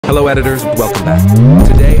Hello editors, welcome back.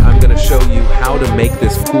 Today I'm going to show you how to make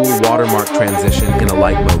this cool watermark transition in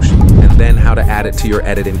Alight motion, and then how to add it to your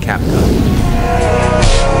edit in CapCut.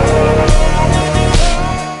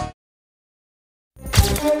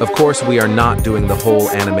 Of course, we are not doing the whole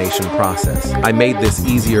animation process. I made this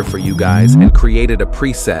easier for you guys and created a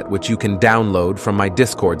preset which you can download from my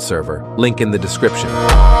Discord server, link in the description.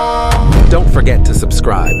 Don't forget to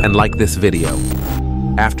subscribe and like this video.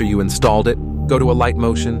 After you installed it, go to Alight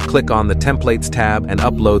Motion, click on the Templates tab and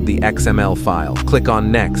upload the XML file. Click on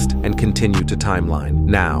Next and continue to Timeline.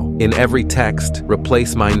 Now, in every text,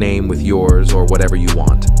 replace my name with yours or whatever you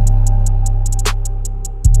want.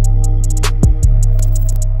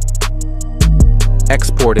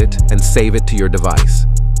 Export it and save it to your device.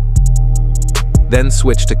 Then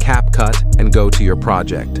switch to CapCut and go to your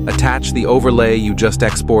project. Attach the overlay you just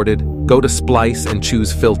exported, go to Splice and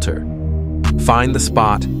choose Filter. Find the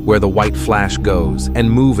spot where the white flash goes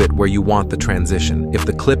and move it where you want the transition. If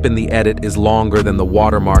the clip in the edit is longer than the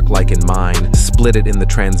watermark like in mine, split it in the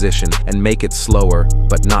transition and make it slower,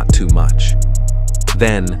 but not too much.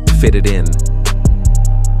 Then fit it in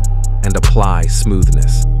and apply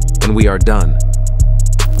smoothness. And we are done.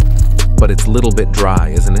 But it's a little bit dry,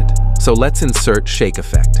 isn't it? So let's insert shake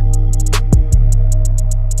effect.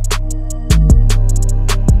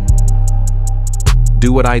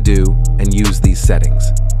 Do what I do and use these settings.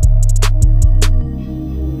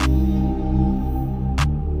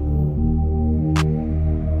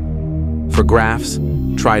 For graphs,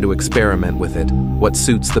 try to experiment with it, what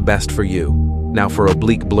suits the best for you. Now for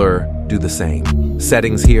oblique blur, do the same.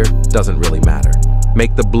 Settings here doesn't really matter.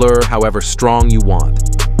 Make the blur however strong you want.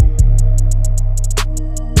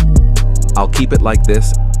 I'll keep it like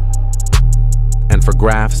this, and for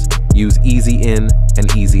graphs, use easy in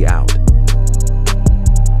and easy out.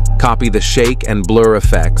 Copy the shake and blur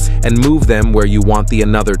effects and move them where you want the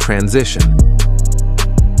another transition.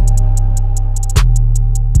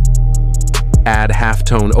 Add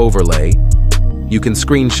halftone overlay. You can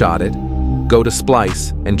screenshot it, go to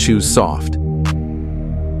Splice and choose soft.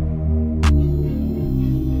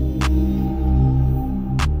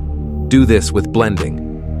 Do this with blending.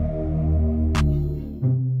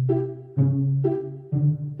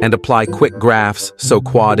 And apply quick graphs so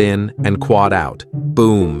quad in and quad out.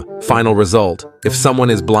 Boom. Final result, if someone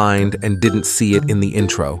is blind and didn't see it in the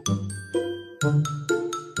intro.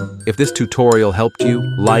 If this tutorial helped you,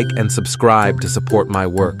 like and subscribe to support my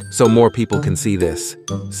work so more people can see this.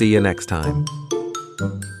 See you next time.